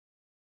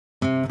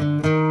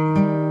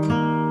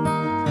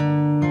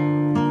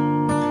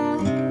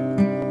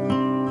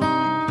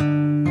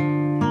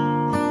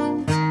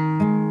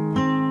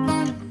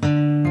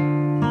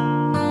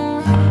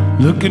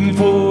looking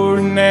for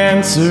an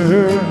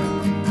answer.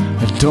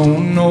 I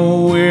don't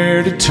know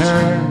where to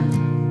turn.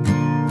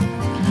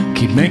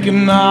 Keep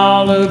making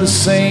all of the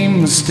same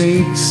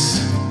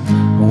mistakes.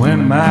 When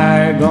am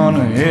I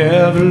gonna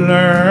ever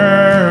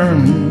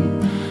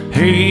learn?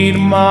 Hey,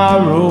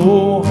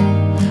 tomorrow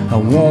I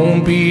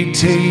won't be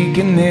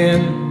taken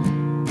in,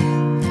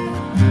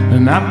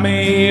 and I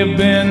may have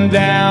been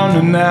down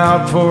and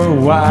out for a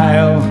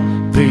while,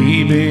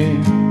 baby,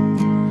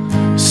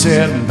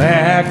 setting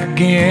back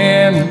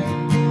again.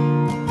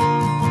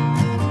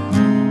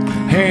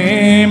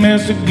 Hey,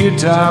 Mr.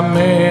 Guitar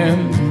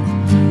Man,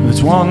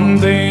 there's one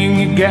thing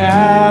you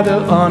gotta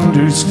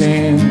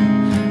understand.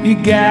 You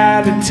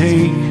gotta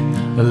take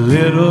a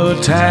little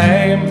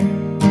time.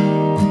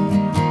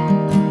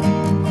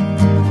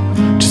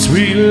 Just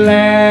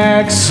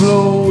relax,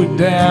 slow it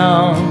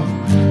down.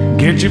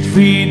 Get your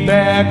feet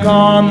back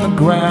on the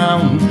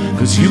ground,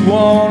 'cause you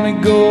only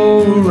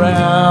go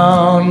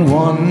around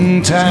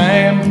one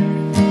time.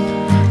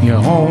 You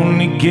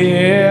only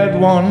get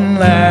one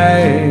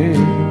life.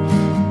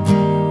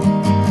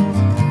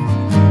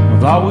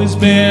 I've always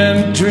been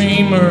a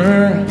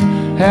dreamer,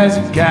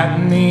 hasn't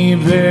gotten me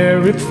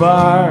very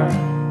far,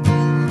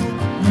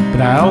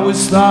 but I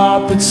always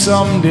thought that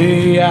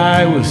someday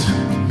I was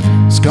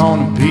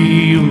gonna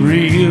be a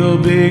real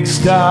big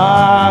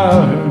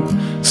star.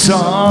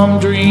 Some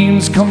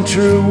dreams come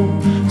true,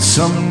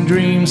 some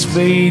dreams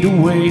fade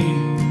away.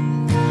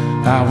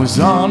 I was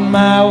on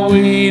my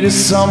way to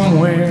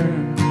somewhere,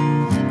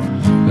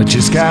 I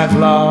just got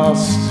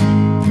lost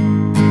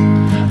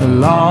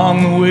along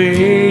the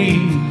way.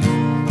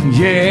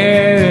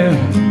 Yeah.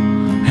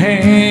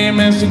 Hey,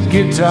 Mr.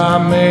 Guitar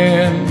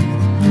Man,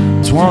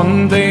 it's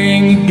one thing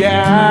you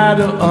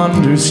gotta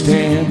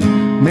understand.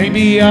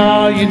 Maybe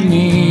all you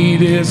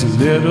need is a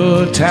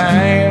little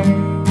time.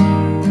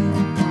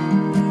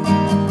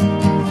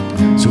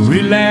 So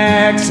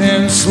relax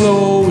and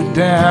slow it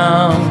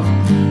down.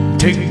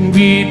 Take your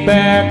feet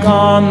back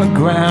on the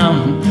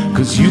ground,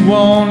 'cause you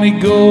only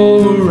go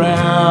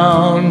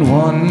around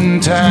one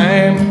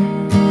time.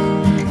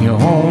 You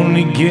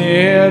only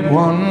get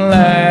one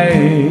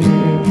life.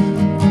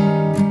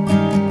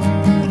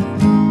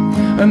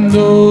 And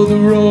though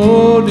the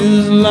road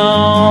is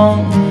long,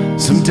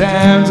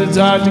 sometimes it's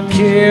hard to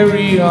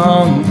carry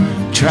on.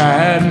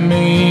 Try to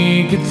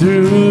make it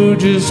through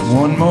just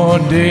one more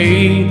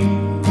day.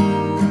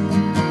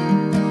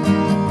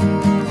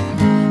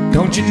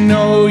 Don't you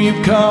know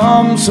you've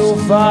come so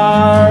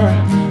far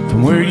from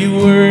where you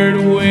were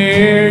to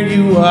where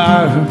you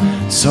are?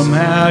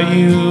 Somehow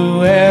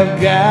you have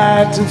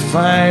got to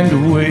find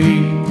a way.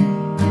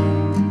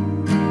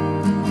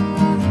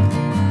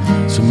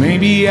 So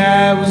maybe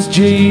I was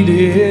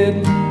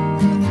jaded,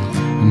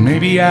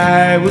 maybe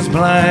I was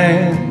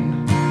blind,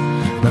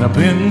 but I've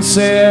been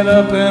set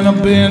up and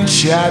I've been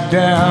shot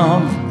down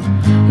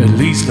at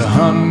least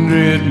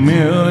 100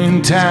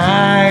 million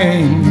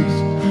times.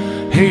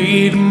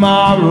 Hey,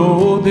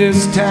 tomorrow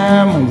this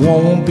time I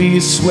won't be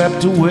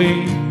swept away,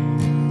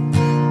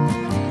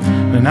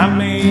 and I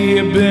may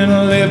have been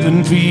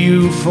living for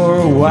you for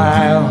a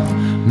while.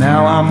 Now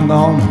I'm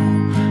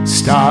gonna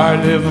start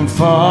living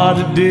for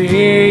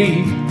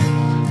today.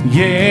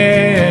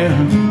 Yeah.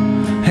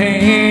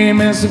 Hey,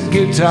 Mr.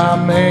 Guitar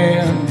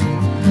Man,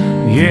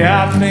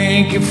 yeah, I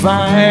think you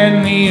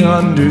finally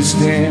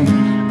understand.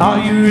 All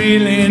you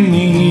really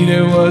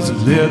needed was a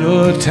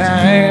little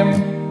time.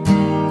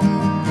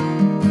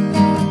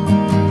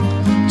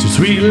 Just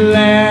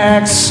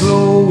relax,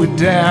 slow it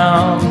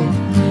down.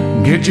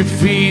 Get your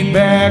feet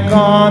back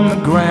on the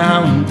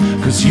ground,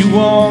 'cause you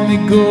only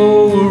go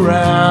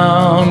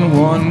around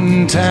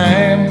one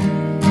time.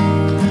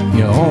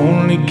 You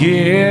only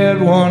get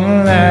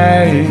one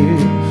life.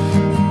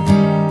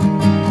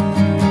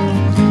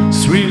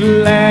 Just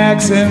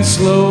relax and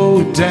slow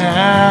it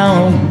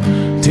down.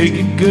 Take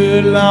a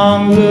good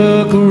long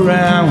look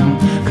around,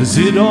 'cause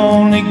it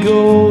only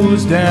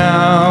goes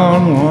down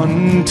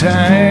one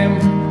time.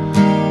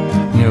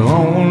 You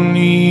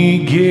only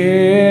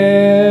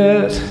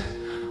get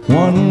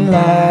one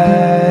life.